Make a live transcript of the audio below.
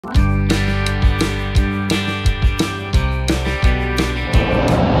So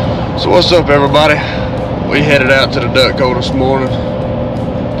what's up, everybody? We headed out to the duck hole this morning.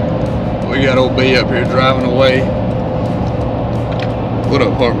 We got old B up here driving away. What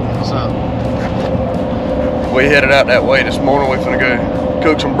up, partner? What's up? We headed out that way this morning. We finna go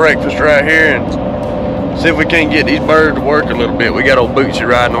cook some breakfast right here and see if we can't get these birds to work a little bit. We got old Bootsy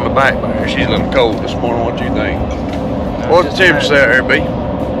riding on the back there. She's a little cold this morning. What do you think? What's the temperature out here, B?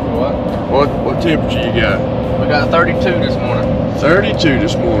 What temperature you got? We got 32 this morning. 32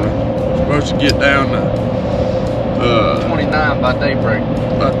 this morning. Supposed to get down to 29 by daybreak.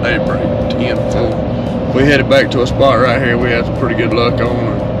 By daybreak, 10-4. We headed back to a spot right here we had some pretty good luck on.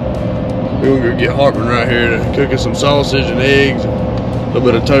 And we're gonna go get Hartman right here to cook us some sausage and eggs and a little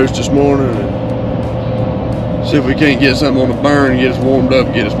bit of toast this morning and see if we can't get something on the burn and get us warmed up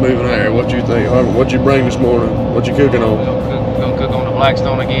and get us moving out here. What you think, Hartman? What'd you bring this morning? What you cooking on? We're gonna cook on the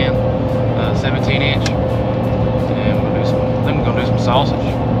Blackstone again, 17 inch. And we're gonna do some sausage. I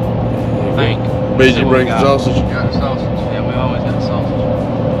think. Busy bringing sausage? Got the sausage. Yeah, we always got the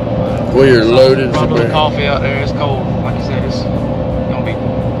sausage. We are loaded. Brought a little coffee out there. It's cold. Like you said, it's gonna be.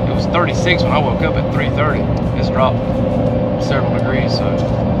 It was 36 when I woke up at 3:30. It's dropped several degrees, so it's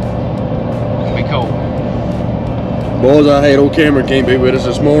gonna be cold. Boys, I hate old Cameron can't be with us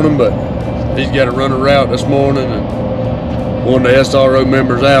this morning, but he's got to run a route this morning and one of the SRO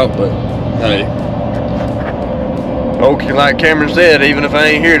members out, but hey. Okay, like Cameron said, even if I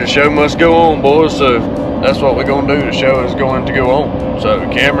ain't here, the show must go on, boys, so that's what we're going to do. The show is going to go on. So,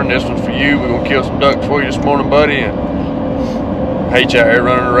 Cameron, this one's for you. We're going to kill some ducks for you this morning, buddy, and hate you out here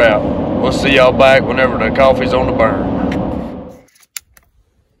running a route. We'll see y'all back whenever the coffee's on the burn.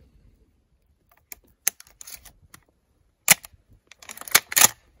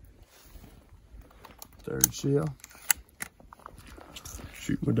 Third shell.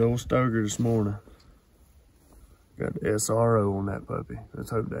 Shooting with the old Stoker this morning. Got the SRO on that puppy. Let's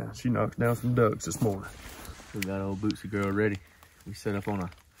hope that she knocks down some ducks this morning. We got old Bootsy girl ready. We set up on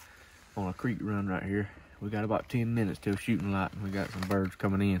a creek run right here. We got about 10 minutes till shooting light, and we got some birds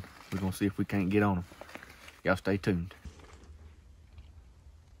coming in. We're gonna see if we can't get on them. Y'all stay tuned.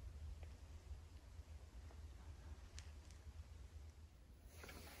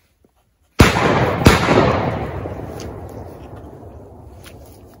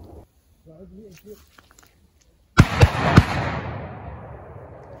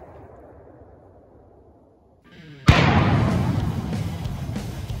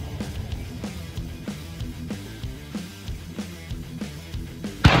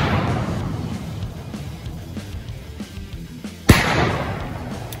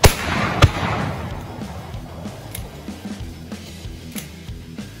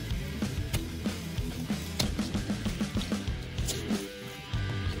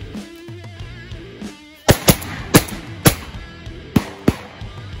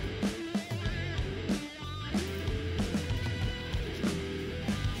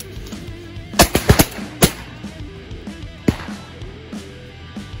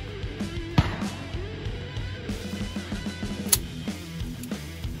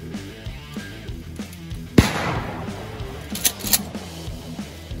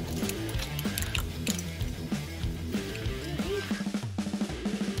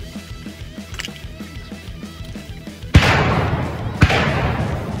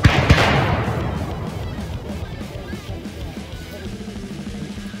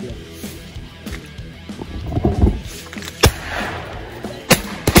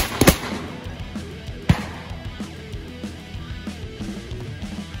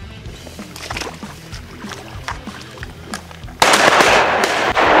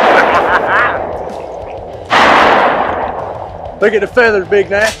 Look at the feathers, big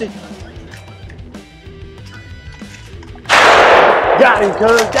nasty. Got him,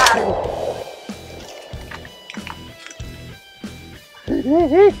 cuz, got him.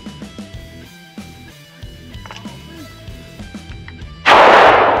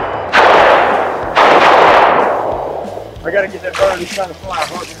 I gotta get that bird. He's trying to fly.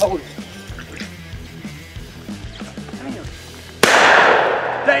 Hold it. Damn.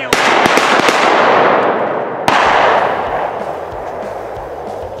 Damn.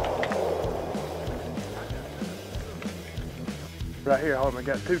 Right here, Hartman,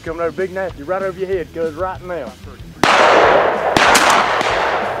 got two coming over, big nasty, right over your head, cuz, right now.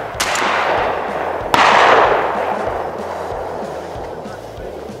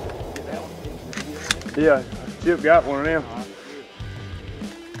 Yeah, Chip got one of them.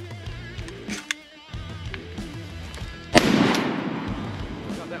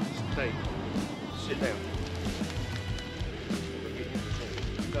 Sit down.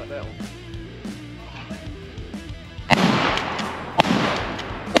 Got that one.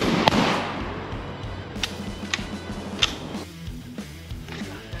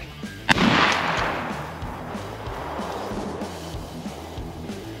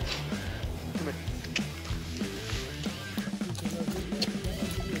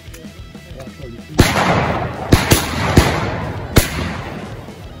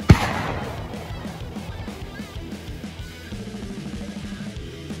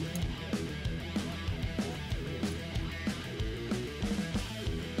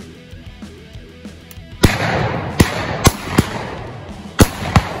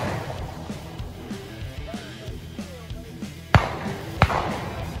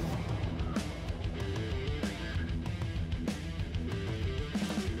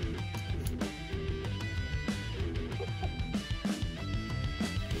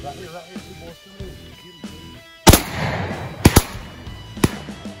 Right here, two boys, come in.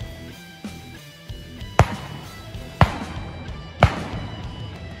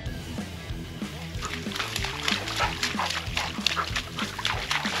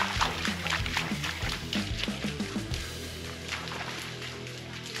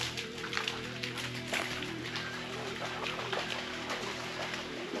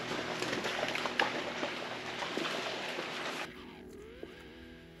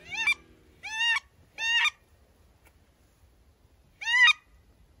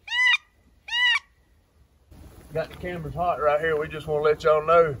 Got the cameras hot right here. We just want to let y'all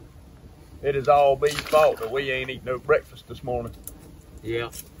know it is all B's fault that we ain't eating no breakfast this morning. Yeah.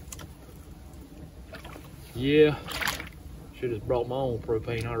 Yeah. Should have brought my own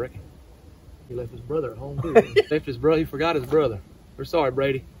propane, I reckon. He left his brother at home too. Left his brother. He forgot his brother. We're sorry,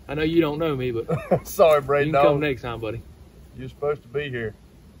 Brady. I know you don't know me, but sorry, Brady. You can come next time, buddy. You're supposed to be here.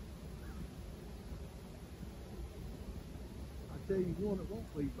 I tell you one that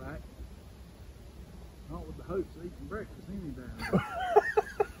won't be back. Not with the hopes of eating breakfast any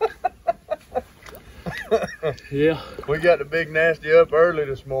damn. Yeah. We got the big nasty up early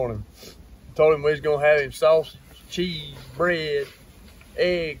this morning. Told him we was gonna have him sausage, cheese, bread,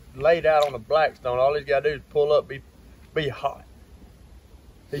 egg laid out on the Blackstone. All he's gotta do is pull up, be hot.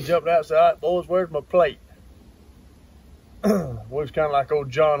 He jumped outside, boys, where's my plate? We was kind of like old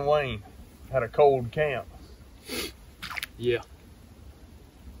John Wayne, had a cold camp. Yeah.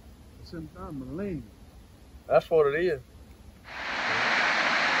 Sometime millennium. That's what it is.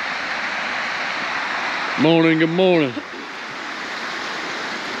 Morning, good morning.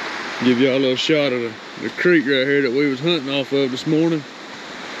 Give y'all a little shot of the creek right here that we was hunting off of this morning.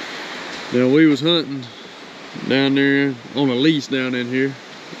 Now we was hunting down there on a lease down in here.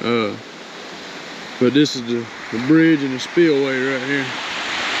 But this is the bridge and the spillway right here.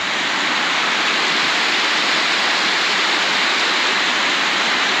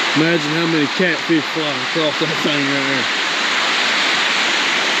 Imagine how many catfish flying across that thing right there.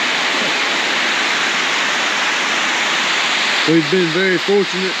 We've been very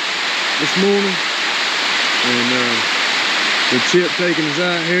fortunate this morning, and with Chip taking us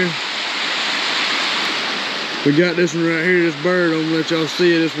out here, we got this one right here, this bird. I'm gonna let y'all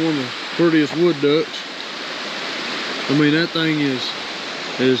see it. It's one of the prettiest wood ducks. I mean, that thing is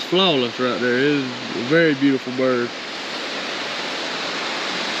flawless right there. It is a very beautiful bird.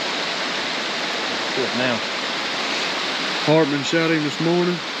 Now. Hartman shot him this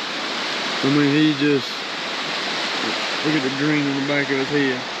morning. I mean, he just, look at the green on the back of his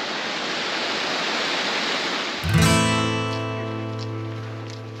head.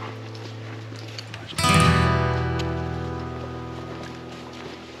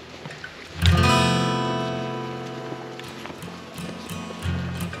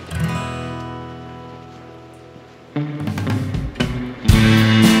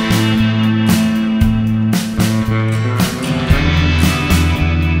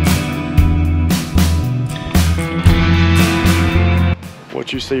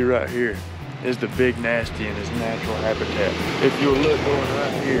 What you see right here is the big nasty in his natural habitat. If you'll look going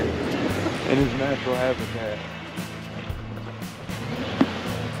right here in his natural habitat,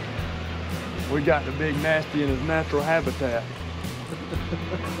 we got the big nasty in his natural habitat.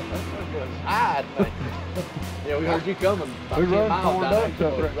 Hide, man. Yeah, we heard you coming. We run corn ducks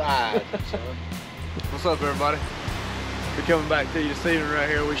up there. Ride. What's up, everybody? We're coming back to you this evening right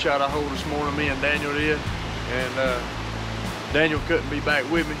here. We shot a hole this morning, me and Daniel did, and Daniel couldn't be back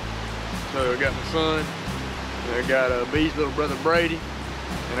with me, so I got my son, and I got B's little brother Brady,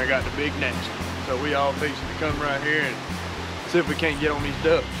 and I got the big nasty. So we all fixing to come right here and see if we can't get on these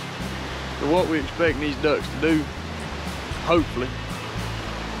ducks. So what we expect these ducks to do, hopefully,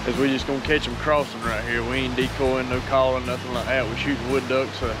 is we just gonna catch them crossing right here. We ain't decoying, no calling, nothing like that. We're shooting wood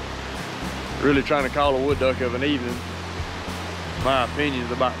ducks. Really trying to call a wood duck of an evening, my opinion,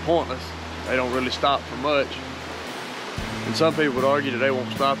 is about pointless. They don't really stop for much. And some people would argue that they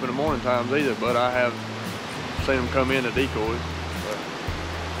won't stop in the morning times either, but I have seen them come in to decoys. But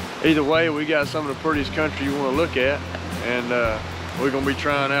either way, we got some of the prettiest country you want to look at, and we're gonna be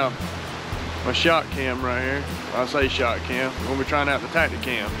trying out my shot cam right here. I say shot cam. We're gonna be trying out the tactic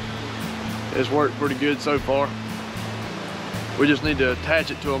cam. It's worked pretty good so far. We just need to attach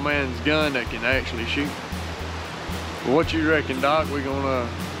it to a man's gun that can actually shoot. Well, what you reckon, Doc? We're gonna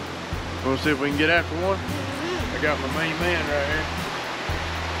see if we can get after one? I got my main man right here.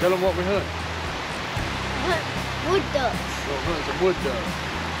 Tell him what we hunt. Wood ducks. We're gonna hunt some wood ducks.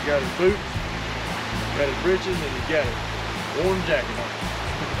 He got his boots, got his breeches, and he got his warm jacket on.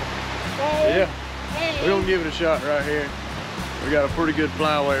 Yeah, we're gonna give it a shot right here. We got a pretty good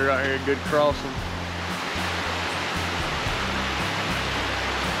flyway right here, good crossing.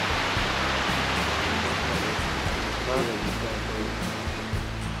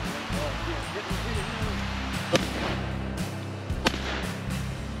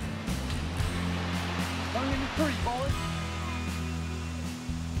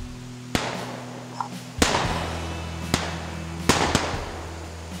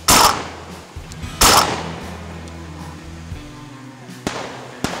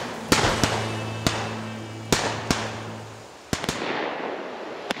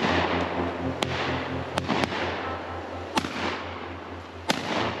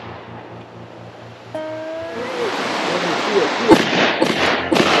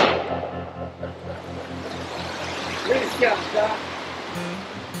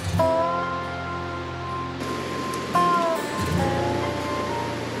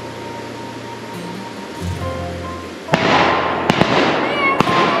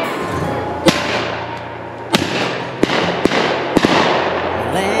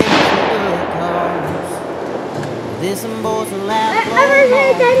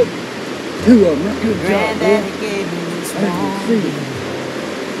 Two of them. Good job, boy.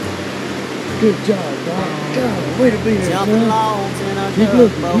 Good job, Doc. God, way to be there, son. Keep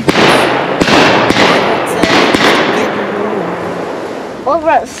looking. Over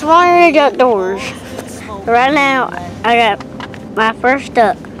at Swanridge Outdoors. Right now, I got my first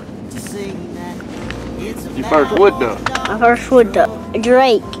duck. Your first wood duck? My first wood duck.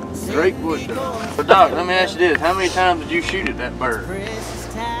 Drake. Drake wood duck. So Doc, let me ask you this. How many times did you shoot at that bird?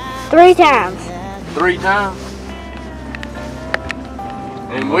 3 times. 3 times?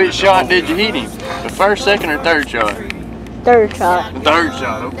 And which shot did you hit him? The first, second, or third shot? Third shot. The third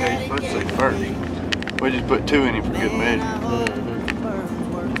shot, okay. Let's say first. We just put 2 in him for good measure.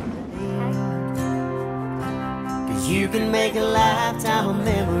 Cause you can make a lifetime of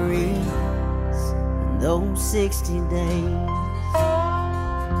memories in those 60 days.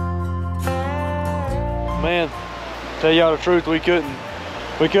 Man, tell y'all the truth, we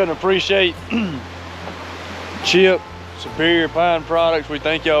couldn't appreciate Chip, Superior Pine Products. We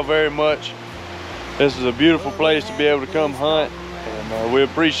thank y'all very much. This is a beautiful place to be able to come hunt, and we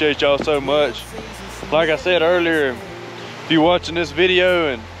appreciate y'all so much. Like I said earlier, if you're watching this video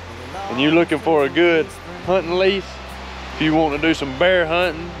and you're looking for a good hunting lease, if you want to do some bear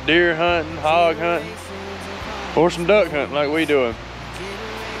hunting, deer hunting, hog hunting, or some duck hunting like we doing,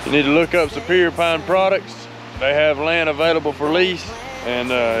 you need to look up Superior Pine Products. They have land available for lease,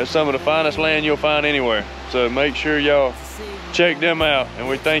 and it's some of the finest land you'll find anywhere. So make sure y'all check them out, and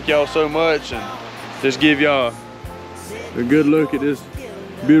we thank y'all so much, and just give y'all a good look at this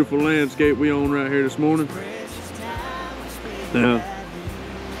beautiful landscape we own right here this morning. Now,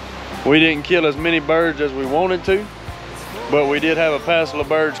 we didn't kill as many birds as we wanted to, but we did have a passel of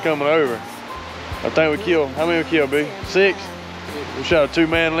birds coming over. I think we killed, how many we killed, B? 6? We shot a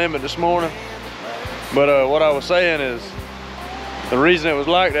 2-man limit this morning. But what I was saying is, the reason it was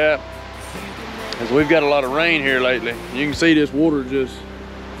like that is we've got a lot of rain here lately. You can see this water just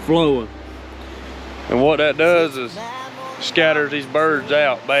flowing. And what that does is scatters these birds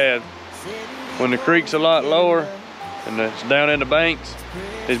out bad. When the creek's a lot lower and it's down in the banks,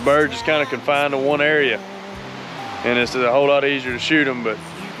 these birds just kind of confined to one area. And it's a whole lot easier to shoot them, but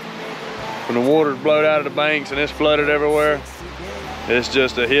when the water's blowed out of the banks and it's flooded everywhere, it's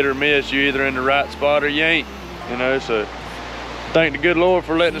just a hit or miss. You're either in the right spot or you ain't, you know. So thank the good Lord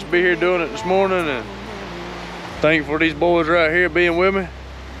for letting us be here doing it this morning, and thankful for these boys right here being with me.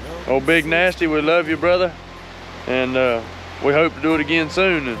 Old Big Nasty, we love you, brother, and we hope to do it again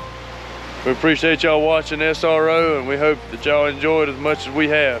soon. And we appreciate y'all watching SRO, and we hope that y'all enjoyed as much as we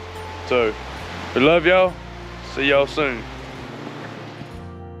have. So we love y'all. See y'all soon.